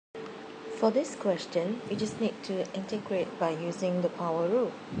For this question, you just need to integrate by using the power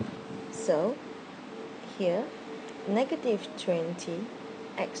rule. So, here, negative 20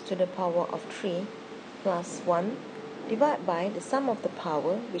 x to the power of 3 plus 1 divided by the sum of the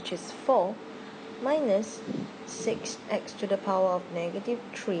power, which is 4, minus 6x to the power of negative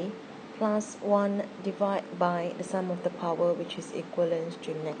 3 plus 1 divided by the sum of the power, which is equivalent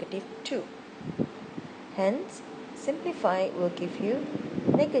to negative 2. Hence, simplify will give you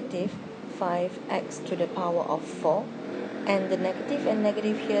negative 5x to the power of 4, and the negative and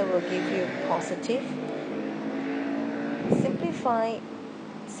negative here will give you positive. Simplify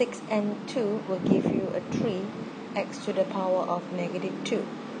 6 and 2 will give you a 3x to the power of negative 2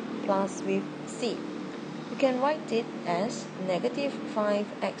 plus with c. You can write it as negative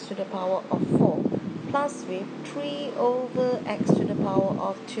 5x to the power of 4 plus with 3 over x to the power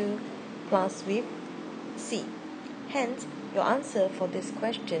of 2 plus with c. Hence, your answer for this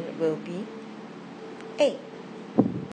question will be A.